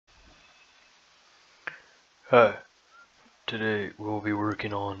Hi, today we'll be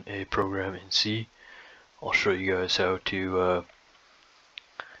working on a program in C. I'll show you guys how to,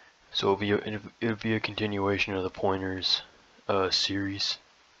 so it'll be a continuation of the pointers series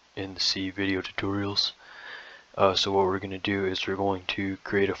in the C video tutorials. So what we're going to do is we're going to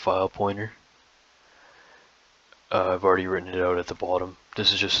create a file pointer. I've already written it out at the bottom.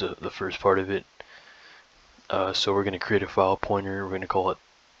 This is just the first part of it. So we're going to create a file pointer. We're going to call it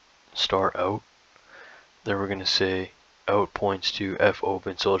 *out. Then we're going to say out points to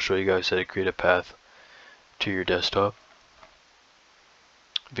fopen, so I'll show you guys how to create a path to your desktop.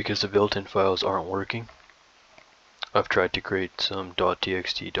 Because the built-in files aren't working, I've tried to create some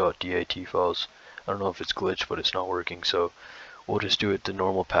 .txt, .dat files. I don't know if it's glitched, but it's not working, so we'll just do it the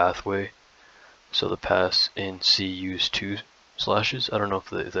normal pathway. So the paths in C use 2 slashes. I don't know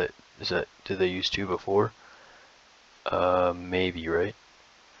if did they use 2 before? Maybe, right?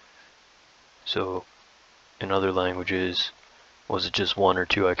 So in other languages, was it just 1 or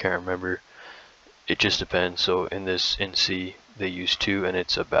 2? I can't remember. It just depends. So in C they use 2 and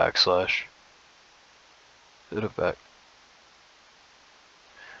it's a backslash. Is it a back?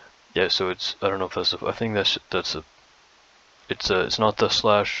 Yeah, so it's, I don't know if that's I think it's not the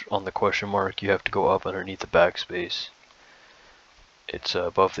slash on the question mark. You have to go up underneath the backspace. It's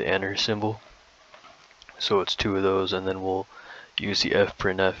above the enter symbol. So it's 2 of those, and then we'll use the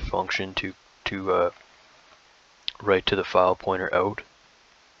fprintf function to write to the file pointer out,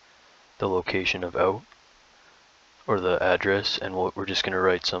 the location of out, or the address, and we're just going to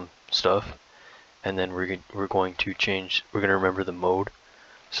write some stuff, and then we're going to remember the mode.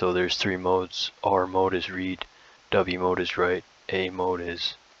 So there's 3 modes. R mode is read, W mode is write, A mode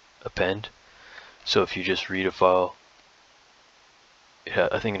is append. So if you just read a file,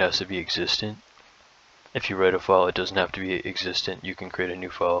 I think it has to be existent. If you write a file, it doesn't have to be existent. You can create a new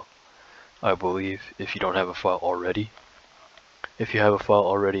file, I believe, if you don't have a file already. If you have a file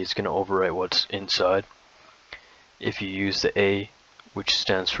already, it's going to overwrite what's inside. If you use the A, which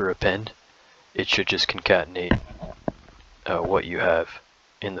stands for append, it should just concatenate what you have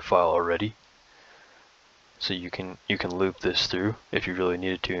in the file already. So you can loop this through if you really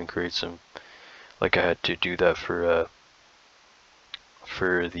needed to and create some, like I had to do that for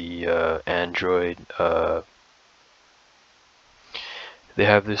the Android. They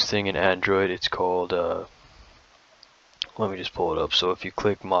have this thing in Android. It's called let me just pull it up. So if you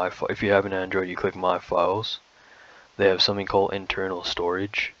click if you have an Android, you click My Files. They have something called internal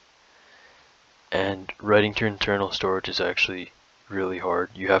storage, and writing to internal storage is actually really hard.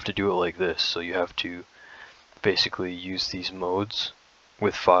 You have to do it like this. So you have to basically use these modes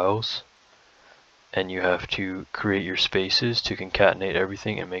with files, and you have to create your spaces to concatenate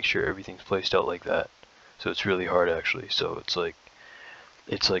everything and make sure everything's placed out like that. So it's really hard actually. So it's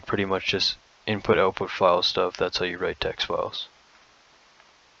like pretty much just input output file stuff. That's how you write text files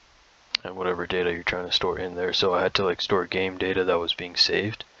and whatever data you're trying to store in there. So I had to like store game data that was being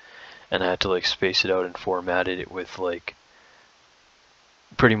saved, and I had to like space it out and format it with like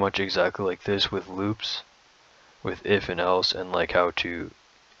pretty much exactly like this, with loops, with if and else, and like I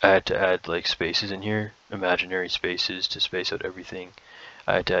had to add like spaces in here, imaginary spaces to space out everything.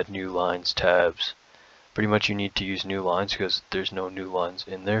 I had to add new lines, tabs. Pretty much you need to use new lines because there's no new lines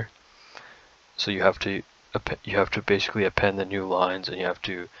in there. So you have to basically append the new lines, and you have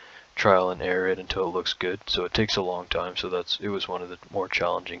to trial and error it until it looks good. So it takes a long time. So it was one of the more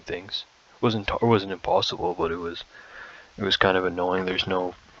challenging things. It wasn't impossible, but it was kind of annoying. There's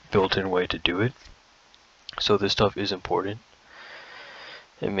no built-in way to do it. So this stuff is important.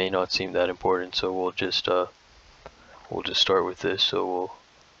 It may not seem that important, so we'll just start with this. So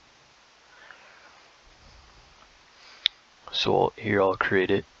here I'll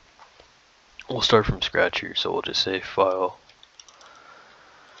create it. We'll start from scratch here. So we'll just say file.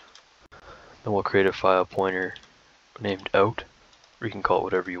 Then we'll create a file pointer named out. Or you can call it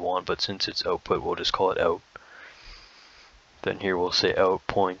whatever you want, but since it's output, we'll just call it out. Then here we'll say out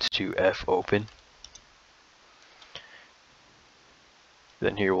points to fopen.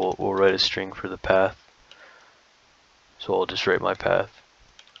 Then here we'll write a string for the path. So I'll just write my path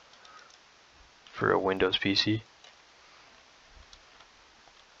for a Windows PC.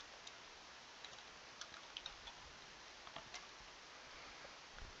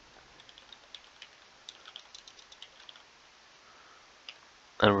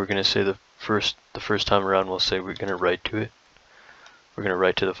 And we're going to say the first time around we'll say we're going to write to it. We're going to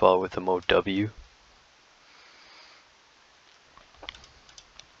write to the file with the mode W.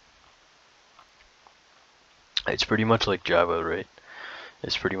 It's pretty much like Java, right?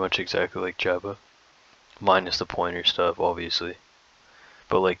 It's pretty much exactly like Java, minus the pointer stuff, obviously.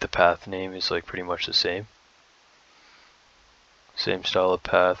 But like the path name is like pretty much the same. same style of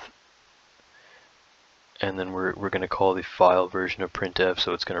path, and then we're going to call the file version of printf,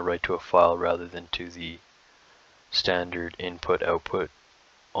 so it's going to write to a file rather than to the standard input output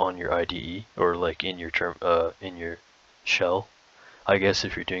on your IDE, or like in your in your shell. I guess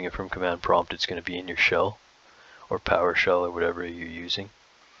if you're doing it from command prompt, it's going to be in your shell or PowerShell or whatever you're using,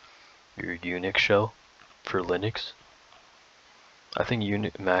 your Unix shell for Linux. I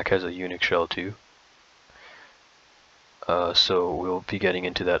think Mac has a Unix shell too. So we'll be getting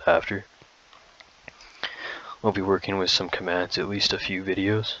into that after. We'll be working with some commands, at least a few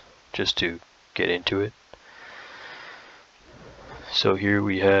videos, just to get into it. So here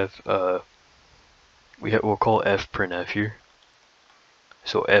we have, we'll call fprintf here.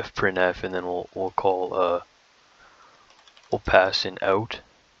 So fprintf, and then we'll call, we'll pass in out,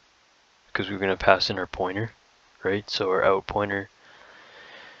 because we're going to pass in our pointer, right? So our out pointer,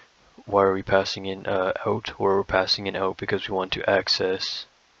 why are we passing in out? Or we're passing in out because we want to access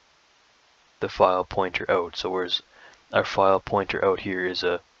the file pointer out. So whereas our file pointer out here is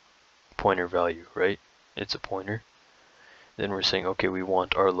a pointer value, right? It's a pointer. Then we're saying, okay, we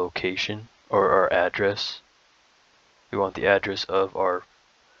want our location or our address. We want the address of our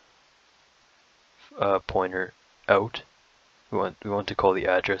pointer out. We want to call the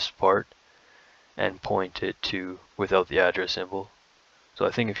address part and point it to without the address symbol. So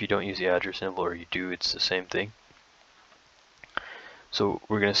I think if you don't use the address symbol, or you do, it's the same thing. So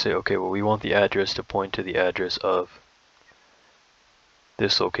we're going to say, okay, well, we want the address to point to the address of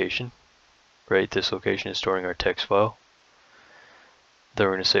this location, right? This location is storing our text file. Then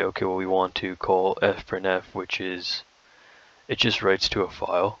we're going to say, okay, well, we want to call fprintf, which is, it just writes to a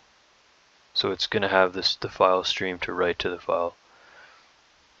file. So it's going to have the file stream to write to the file.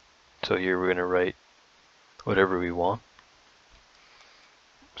 So here we're going to write whatever we want.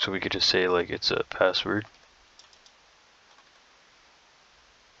 So we could just say like it's a password.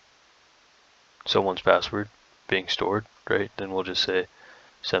 Someone's password being stored, right? Then we'll just say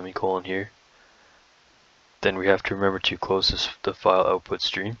semicolon here. Then we have to remember to close the file output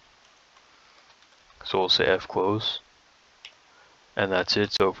stream. So we'll say fclose, and that's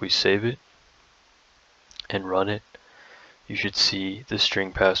it. So if we save it and run it, you should see the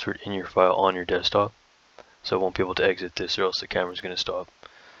string password in your file on your desktop. So I won't be able to exit this, or else the camera's going to stop.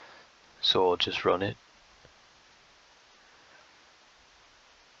 So I'll just run it.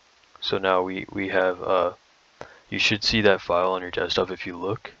 So now we have, you should see that file on your desktop. If you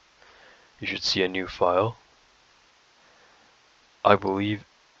look, you should see a new file. I believe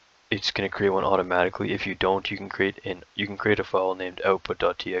it's going to create one automatically. If you don't, you can create a file named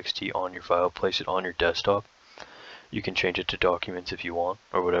output.txt on your file, place it on your desktop. You can change it to documents if you want,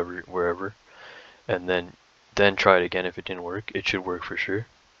 or whatever, wherever, and then try it again. If it didn't work, it should work for sure.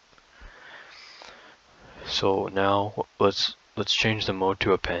 So now let's change the mode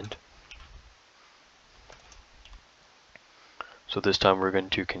to append. So this time we're going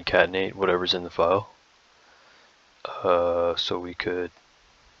to concatenate whatever's in the file. So we could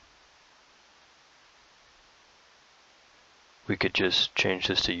just change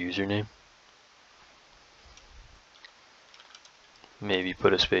this to username. Maybe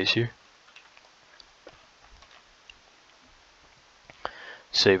put a space here.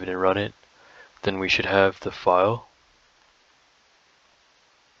 Save it and run it. Then we should have the file.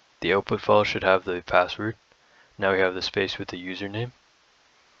 The output file should have the password. Now we have the space with the username.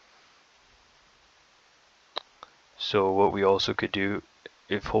 So what we also could do,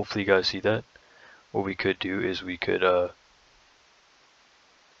 if hopefully you guys see that, what we could do is we could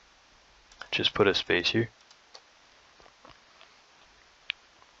just put a space here.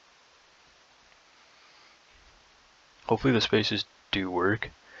 Hopefully the spaces do work.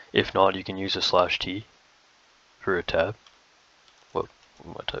 If not, you can use a /t for a tab. What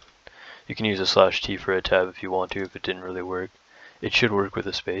am I typing? You can use a /t for a tab if you want to, if it didn't really work. It should work with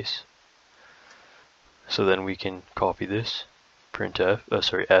a space. So then we can copy this,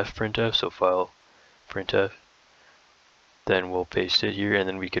 fprintf, so file printf. Then we'll paste it here, and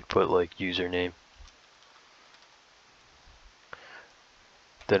then we could put like username.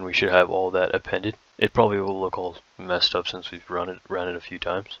 Then we should have all that appended. It probably will look all messed up since we've ran it a few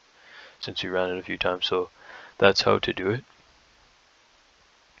times. So that's how to do it.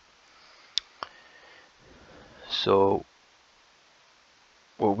 So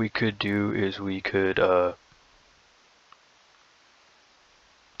what we could do is we could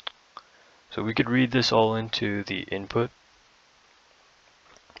read this all into the input.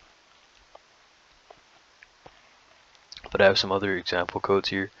 But I have some other example codes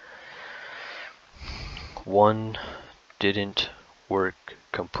here. One didn't work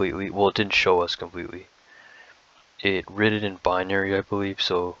completely. Well, it didn't show us completely. it writ it in binary, I believe,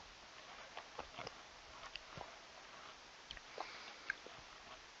 so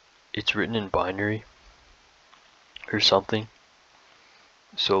it's written in binary or something.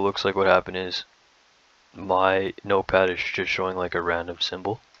 So it looks like what happened is my notepad is just showing like a random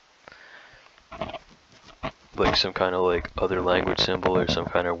symbol, like some kind of like other language symbol or some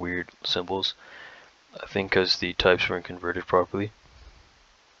kind of weird symbols, I think because the types weren't converted properly.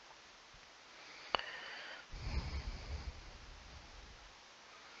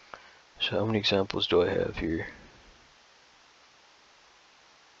 So how many examples do I have here?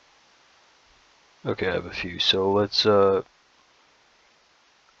 Okay, I have a few. So let's work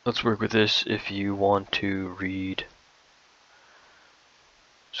with this. If you want to read,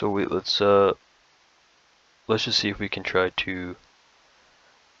 so let's just see if we can try to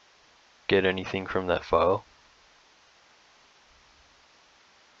get anything from that file.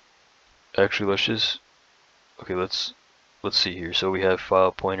 Actually, let's see here. So we have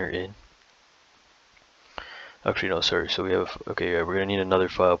file pointer in. Actually, no, sorry. So we have, okay, yeah, we're gonna need another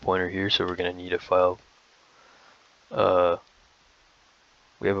file pointer here. So we're gonna need a file.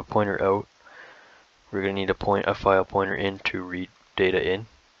 We have a pointer out. We're gonna need a file pointer in to read data in.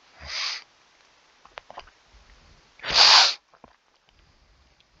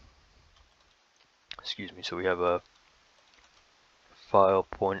 Excuse me. So we have a file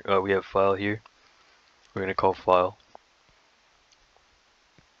pointer. We have file here. We're gonna call file.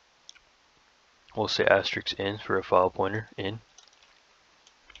 We'll say asterisk in for a file pointer in.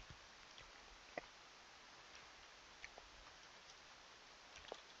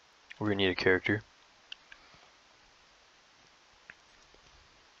 We're gonna need a character.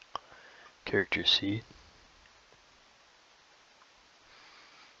 Character C.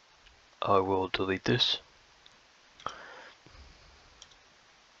 I will delete this.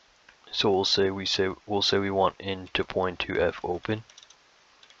 So we'll say we want in to point to fopen.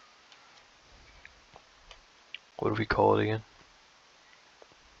 What do we call it again?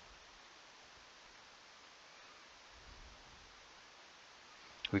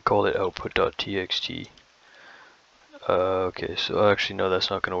 We called it output.txt. Okay, so actually no, that's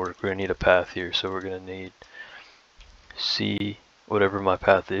not going to work. We're going to need a path here, so we're going to need C, whatever my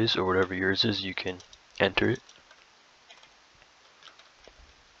path is, or whatever yours is, you can enter it.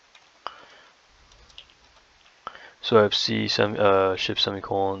 So I have C shift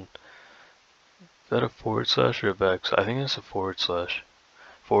semicolon. Is that a forward slash or a backslash? I think it's a forward slash.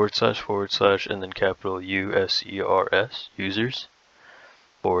 Forward slash, and then capital USERS, users,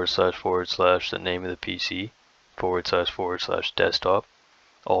 forward slash, the name of the PC, forward slash desktop,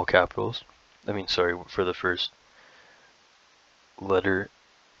 all capitals. I mean, sorry, for the first letter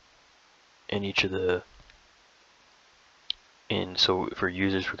in each of the, so for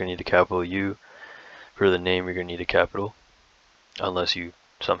users, we're going to need a capital U. For the name, you're going to need a capital, unless you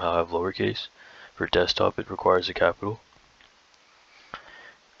somehow have lowercase. For desktop, it requires a capital.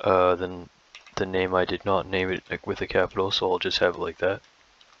 Then the name, I did not name it with a capital, so I'll just have it like that.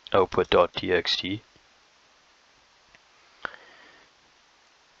 Output.txt.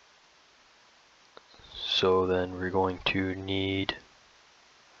 So then we're going to need,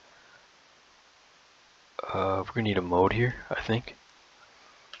 we're going to need a mode here, I think.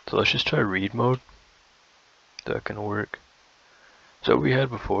 So let's just try read mode. That can work. So we had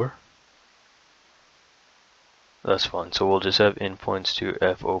before. That's fine. So we'll just have endpoints to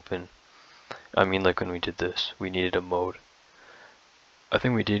fopen. I mean, like when we did this, we needed a mode. I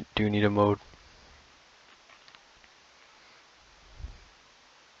think we do need a mode.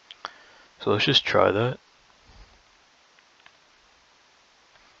 So let's just try that.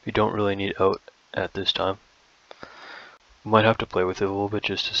 We don't really need out at this time. We might have to play with it a little bit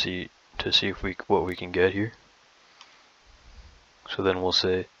just to see if what we can get here. So then we'll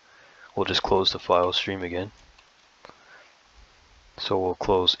just close the file stream again. So we'll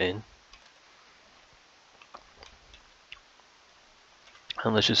close in.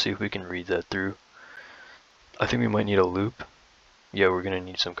 And let's just see if we can read that through. I think we might need a loop. Yeah, we're gonna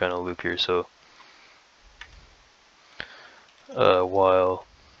need some kind of loop here. So while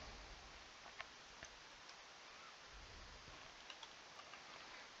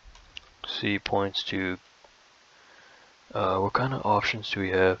C points to, what kind of options do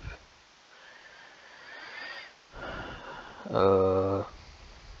we have?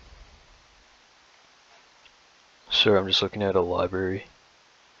 Sorry, I'm just looking at a library.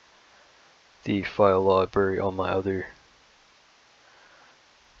 The file library on my other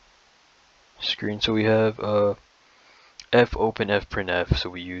screen. So we have fopen, fprintf.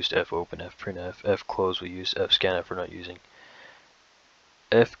 So we used fopen, fprintf. Fclose we used. Fscanf we're not using.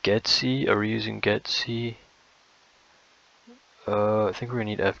 Fgetc, are we using getc? I think we're gonna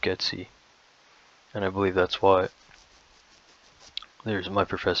need fgetc, and I believe that's why my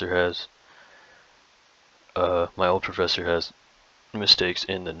professor has my old professor has mistakes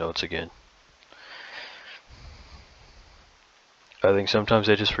in the notes again. I think sometimes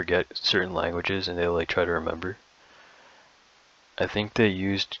they just forget certain languages and they like try to remember. I think they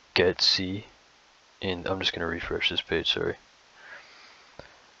used getc in, I'm just gonna refresh this page, sorry.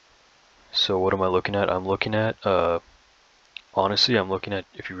 So what am I looking at? I'm looking at, honestly, I'm looking at,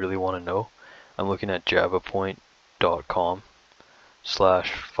 if you really want to know, I'm looking at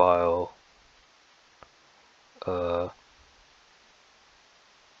javapoint.com/file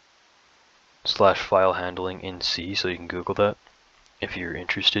 /file handling in C, so you can Google that if you're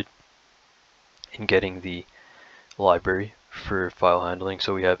interested in getting the library for file handling.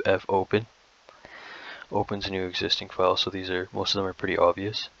 So we have fopen, opens a new existing file, so most of them are pretty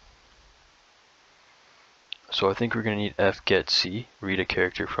obvious. So I think we're going to need fgetc, read a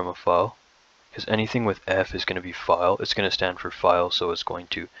character from a file, because anything with f is going to be file. It's going to stand for file, so it's going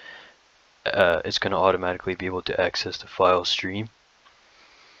to automatically be able to access the file stream.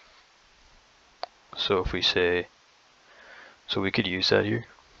 So if we say, so we could use that here.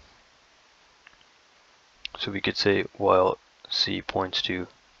 So we could say while c points to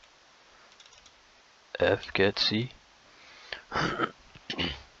fgetc,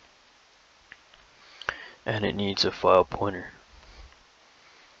 and it needs a file pointer.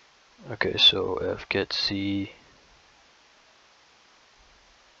 Okay, so fgetc,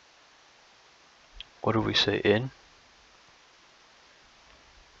 what do we say, in?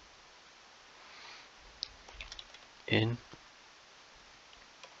 In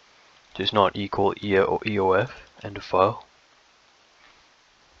does not equal EOF, end of file.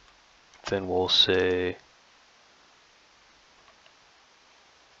 Then we'll say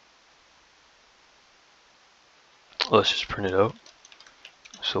let's just print it out.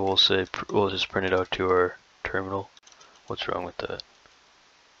 So we'll say we'll just print it out to our terminal. What's wrong with that?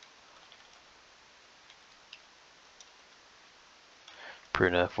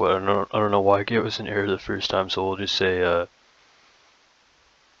 Printf. Well, I don't know why I gave us an error the first time. So we'll just say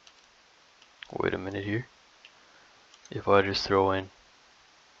wait a minute here. If I just throw in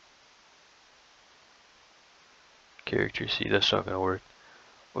character C, that's not gonna work.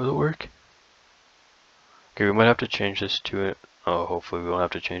 Will it work? Okay, we might have to change this to it. Oh, hopefully we won't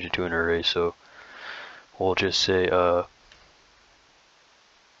have to change it to an array. So we'll just say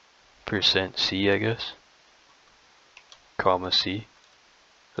 %C, I guess, comma C. Is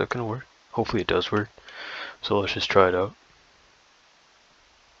that gonna work? Hopefully it does work. So let's just try it out.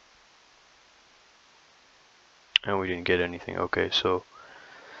 And we didn't get anything. Okay, so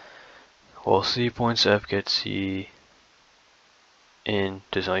while C points to fgetc, in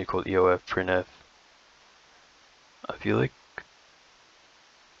does not equal EOF printf. I feel like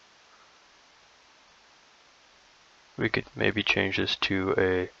we could maybe change this to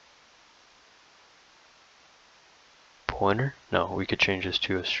a pointer. No, we could change this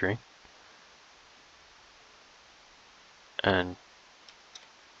to a string. And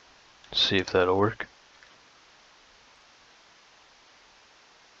see if that'll work.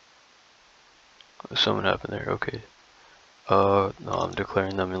 Something happened there, okay. No, I'm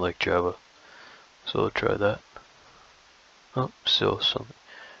declaring them in like Java. So we'll try that. Oh, still something.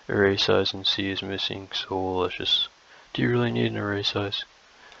 Array size in C is missing, so let's just, do you really need an array size?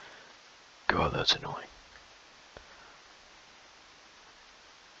 God, that's annoying.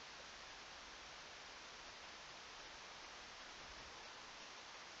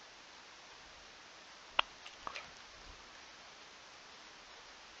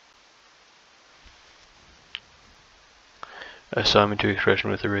 Assignment to expression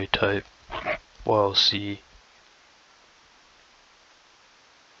with array type while C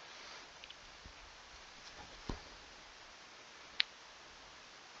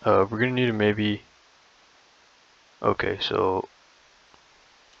we're gonna need to maybe, okay, so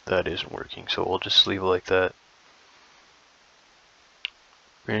that isn't working, so we'll just leave it like that.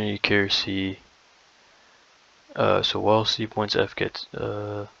 We're gonna need char C. So while C points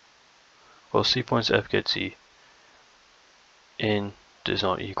fgetc, while C points fgetc, in does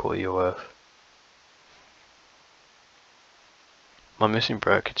not equal EOF. Am I missing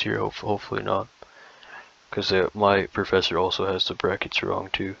brackets here? Hopefully not, because my professor also has the brackets wrong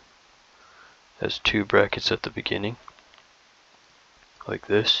too. Has 2 brackets at the beginning, like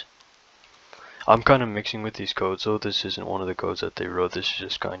this. I'm kind of mixing with these codes, though. This isn't one of the codes that they wrote. This is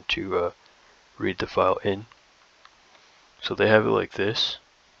just going to read the file in. So they have it like this,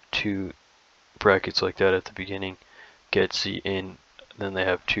 2 brackets like that at the beginning, get C in, then they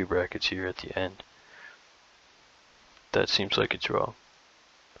have 2 brackets here at the end. That seems like it's wrong.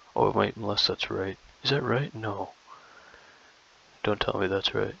 Oh, it might, unless that's right. Is that right? No. Don't tell me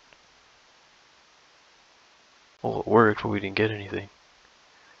that's right. Well, it worked, but we didn't get anything.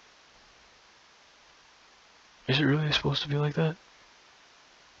 Is it really supposed to be like that?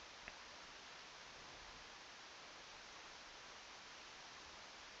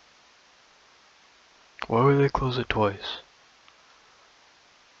 Why would they close it twice?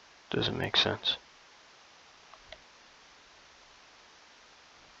 Doesn't make sense.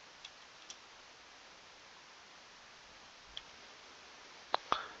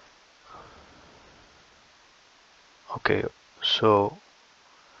 Okay, so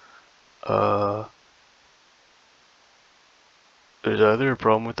there's either a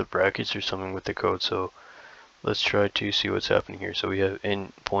problem with the brackets or something with the code, so let's try to see what's happening here. So we have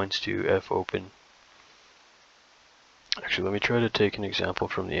in points to fopen. Actually, let me try to take an example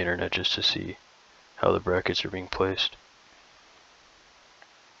from the internet just to see how the brackets are being placed.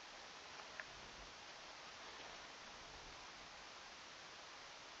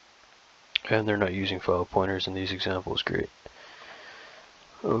 And they're not using file pointers in these examples, great.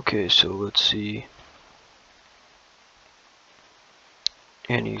 Okay, so let's see.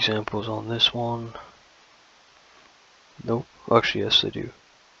 Any examples on this one? Nope. Actually, yes, they do.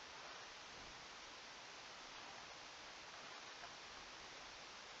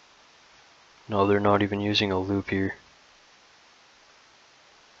 No, they're not even using a loop here.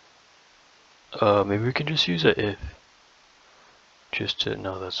 Maybe we can just use a if. Just to,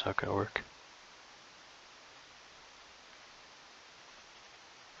 no, that's not gonna work.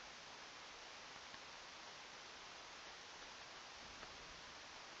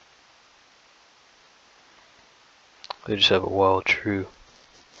 They just have a while true.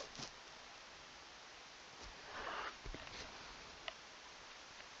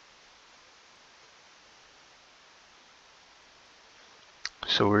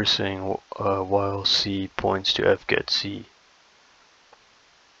 So we're saying while C points to fgetc.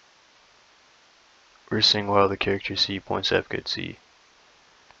 We're saying while the character C points to fgetc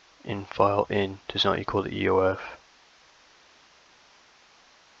in file in does not equal to EOF.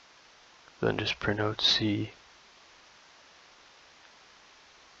 Then just print out C.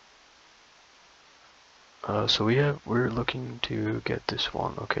 So we're looking to get this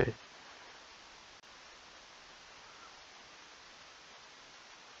one, okay.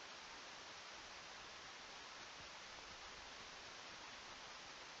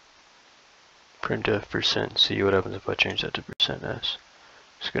 Printf %C, what happens if I change that to %S?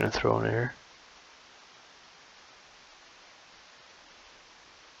 Just gonna throw an error.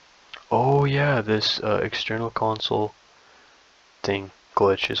 Oh yeah, this external console thing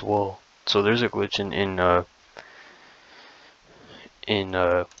glitch as well. So there's a glitch in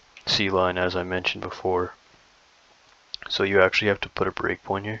C line, as I mentioned before. So you actually have to put a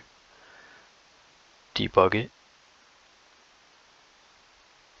breakpoint here, debug it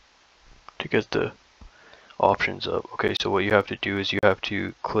to get the options up. Okay, so what you have to do is you have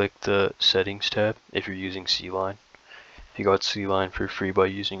to click the settings tab if you're using C line. If you got C line for free by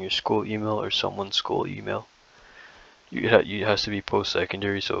using your school email or someone's school email, it has to be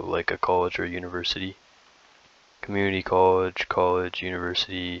post-secondary, so like a college or a university. Community college,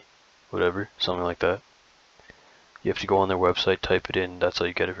 university, whatever, something like that. You have to go on their website, type it in, that's how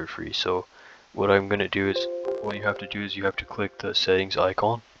you get it for free. So what I'm gonna do is, what you have to do is you have to click the settings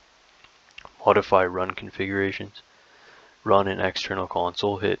icon, modify run configurations, run in external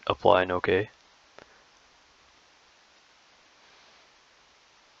console, hit apply and OK.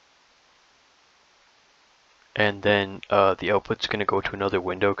 And then the output's gonna go to another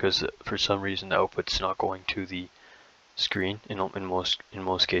window because for some reason the output's not going to the screen in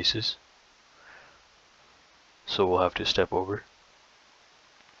most cases. So we'll have to step over.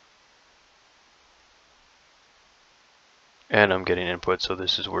 And I'm getting input, so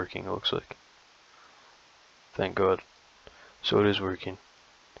this is working, it looks like. Thank God. So it is working.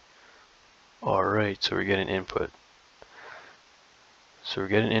 Alright, so we're getting input. So we're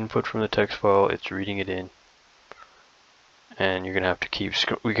getting input from the text file, it's reading it in. And you're gonna have to keep,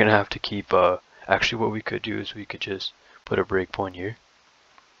 actually what we could do is we could just put a breakpoint here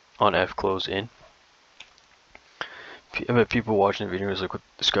on fclose in. I bet people watching the video is like, what,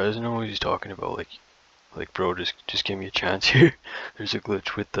 this guy doesn't know what he's talking about. Like bro, just give me a chance here. There's a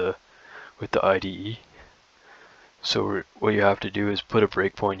glitch with the IDE. So what you have to do is put a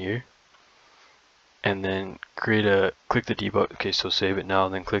breakpoint here, and then click the debug. Okay, so save it now,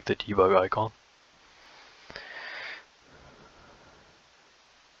 and then click the debug icon.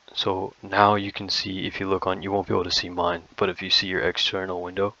 So now you can see, if you look on, you won't be able to see mine, but if you see your external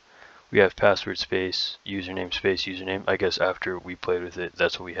window we have password space, username. I guess after we played with it,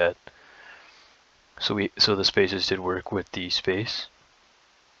 that's what we had. So the spaces did work with the space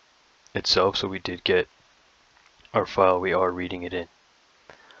itself, so we did get our file, we are reading it in.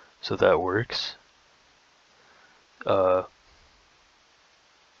 So that works. It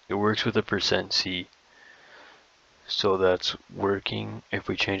works with a %C. So that's working. If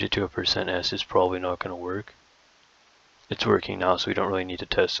we change it to a %S, it's probably not going to work. It's working now, so we don't really need to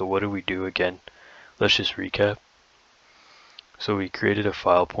test. So what do we do again? Let's just recap. So we created a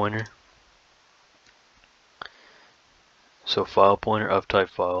file pointer. So file pointer of type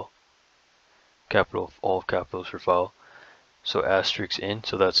file, capital, all capitals for file. So asterisk in,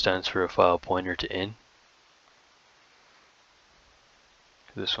 so that stands for a file pointer to in.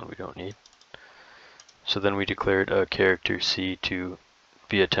 This one we don't need. So then we declared a character C to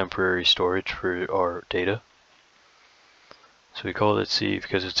be a temporary storage for our data. So we called it C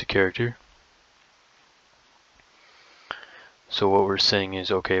because it's a character. So what we're saying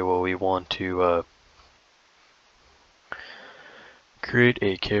is, okay, well, we want to create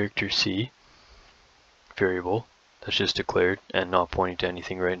a character C variable that's just declared and not pointing to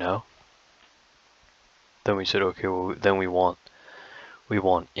anything right now. Then we said, okay, well, then we want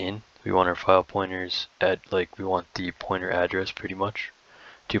in. We want our file pointers at, like, we want the pointer address pretty much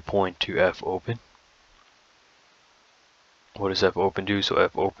to point to fopen. What does fopen do? So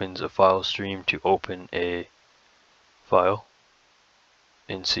f opens a file stream to open a file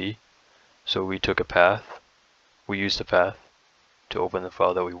in C. So we took a path. We used a path to open the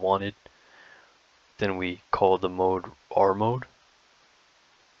file that we wanted. Then we called the mode rmode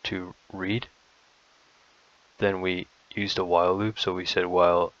to read. Then we used a while loop. So we said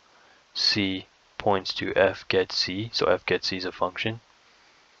while C points to fgetc. So fgetc is a function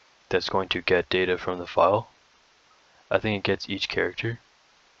that's going to get data from the file. I think it gets each character.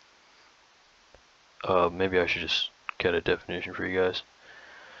 Maybe I should just get a definition for you guys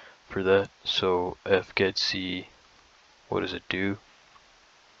for that. So fgetc, what does it do?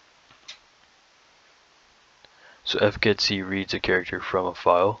 So fgetc reads a character from a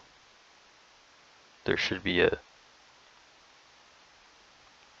file. There should be a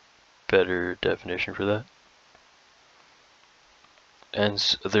better definition for that. And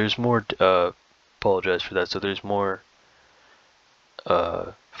there's more, apologize for that. So there's more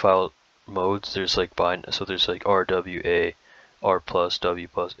file modes. There's like so there's like RWA, R plus, W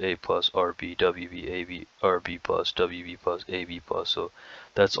plus, A plus, RB, WB, AB, RB plus, WB plus, AB plus. So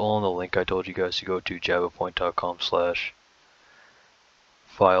that's all in the link I told you guys to go to,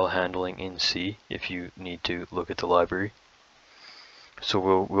 javapoint.com/file handling in C if you need to look at the library.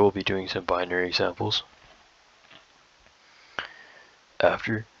 So we'll be doing some binary examples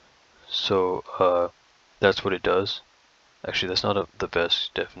after. So that's what it does. Actually, that's not the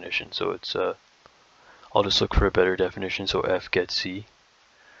best definition, so it's I'll just look for a better definition. So fgetc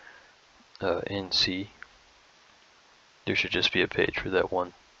in C. There should just be a page for that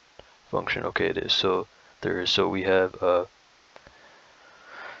one function. Okay, it is. So there is. So we have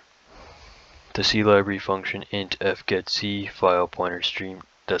the C library function int fgetc file pointer stream.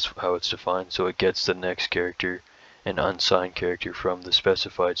 That's how it's defined. So it gets the next character, an unsigned character from the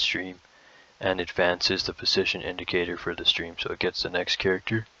specified stream, and advances the position indicator for the stream. So it gets the next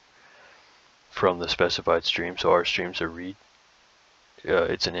character from the specified stream. So our streams are read.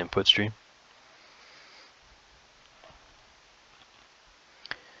 It's an input stream.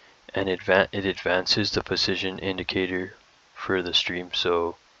 And it advances the position indicator for the stream.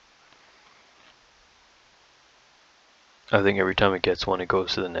 So I think every time it gets one, it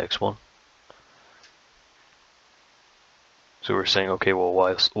goes to the next one. So we're saying, okay, well,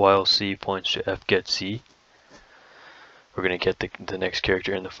 while C points to fgetc, we're going to get the next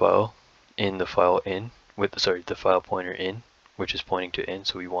character in the file with the file pointer in, which is pointing to in.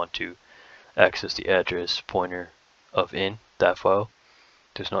 So we want to access the address pointer of in, that file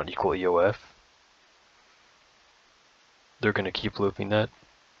does not equal EOF. They're going to keep looping that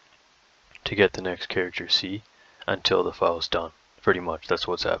to get the next character C until the file is done. Pretty much that's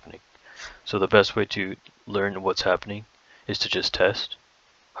what's happening. So the best way to learn what's happening is to just test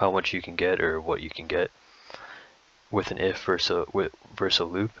how much you can get or what you can get with an if versus a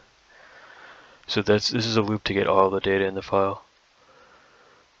loop. So this is a loop to get all the data in the file.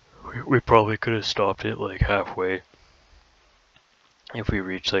 We probably could have stopped it like halfway if we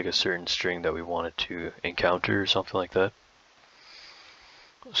reached like a certain string that we wanted to encounter or something like that.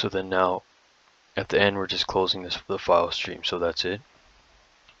 So then now at the end we're just closing the file stream, so that's it.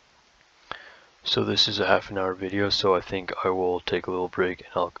 So this is a half-an-hour video, so I think I will take a little break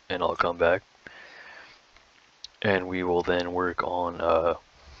and I'll come back, and we will then work on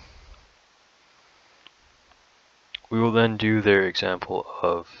We will then do their example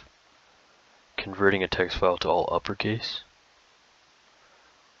of converting a text file to all uppercase.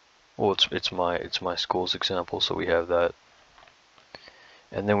 Well, it's my school's example, so we have that.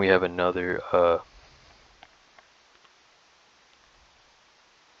 And then we have another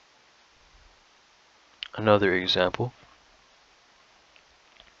example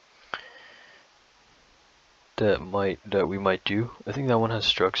that we might do. I think that one has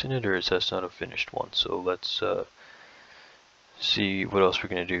structs in it, or that's not a finished one. So let's see what else we're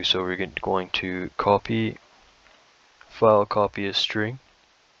going to do. So we're going to copy a string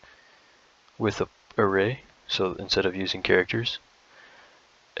with a array. So instead of using characters,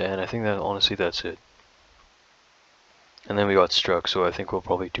 and I think that honestly that's it. And then we got struct. So I think we'll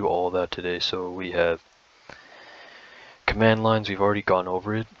probably do all of that today. So we have command lines. We've already gone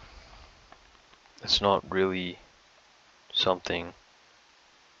over it. It's not really something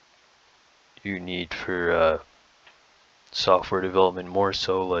you need for software development, more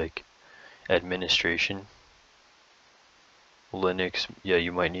so like administration. Linux, yeah,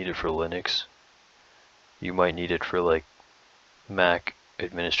 you might need it for Linux. You might need it for like Mac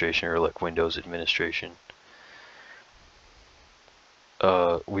administration or like Windows administration.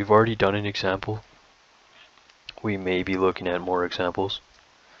 We've already done an example. We may be looking at more examples,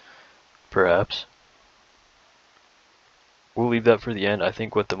 perhaps. We'll leave that for the end. I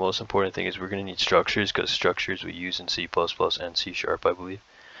think what the most important thing is we're going to need structures, because structures we use in C++ and C#, I believe.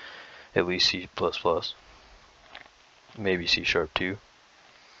 At least C++. Maybe C# too.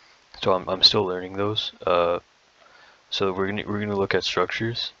 So I'm still learning those. So we're gonna look at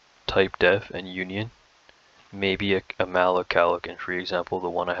structures, type def, and union. Maybe a malloc, calloc, and free example. The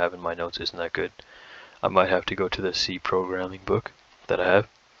one I have in my notes isn't that good. I might have to go to the C programming book that I have.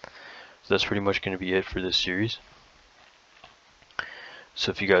 So that's pretty much going to be it for this series. So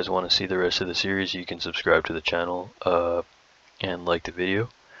if you guys want to see the rest of the series, you can subscribe to the channel and like the video.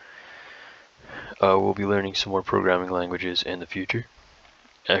 We'll be learning some more programming languages in the future.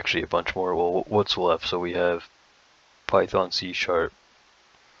 Actually, a bunch more. Well, what's left? So we have Python, C#, JavaScript,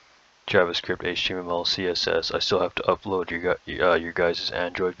 HTML, CSS. I still have to upload your guys'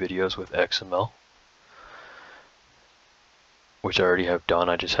 Android videos with XML, which I already have done.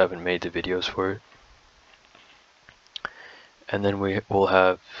 I just haven't made the videos for it. And then we'll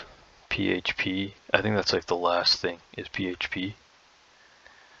have PHP. I think that's like the last thing is PHP.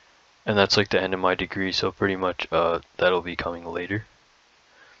 And that's like the end of my degree, so pretty much that'll be coming later.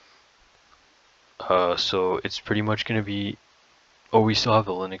 So it's pretty much going to be, oh, we still have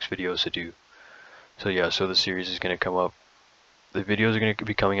the Linux videos to do. So yeah, so the series is going to come up. The videos are going to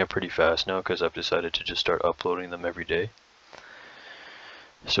be coming up pretty fast now because I've decided to just start uploading them every day.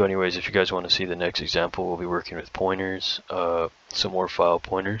 So anyways, if you guys want to see the next example, we'll be working with pointers, some more file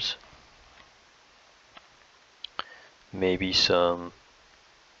pointers, maybe some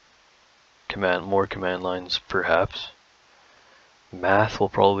more command lines perhaps. Math we'll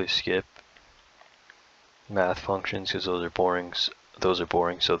probably skip. Math functions because those are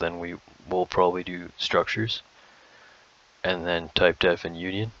boring, so then we will probably do structures, and then type def and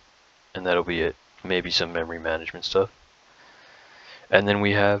union, and that'll be it. Maybe some memory management stuff. And then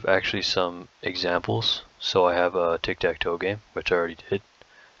we have actually some examples. So I have a tic-tac-toe game, which I already did.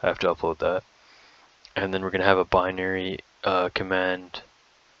 I have to upload that. And then we're going to have a binary command.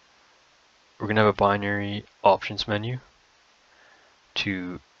 We're going to have a binary options menu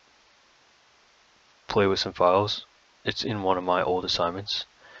to play with some files. It's in one of my old assignments.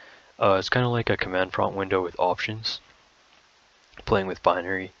 It's kind of like a command prompt window with options, playing with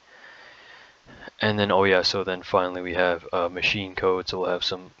binary. And then, oh yeah, so then finally we have machine code. So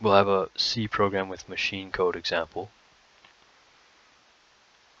we'll have a C program with machine code example.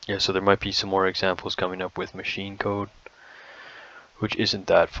 Yeah, so there might be some more examples coming up with machine code, which isn't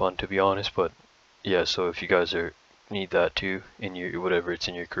that fun to be honest, but yeah, so if you guys need that too in your whatever it's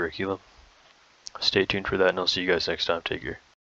in your curriculum, stay tuned for that, and I'll see you guys next time. Take care.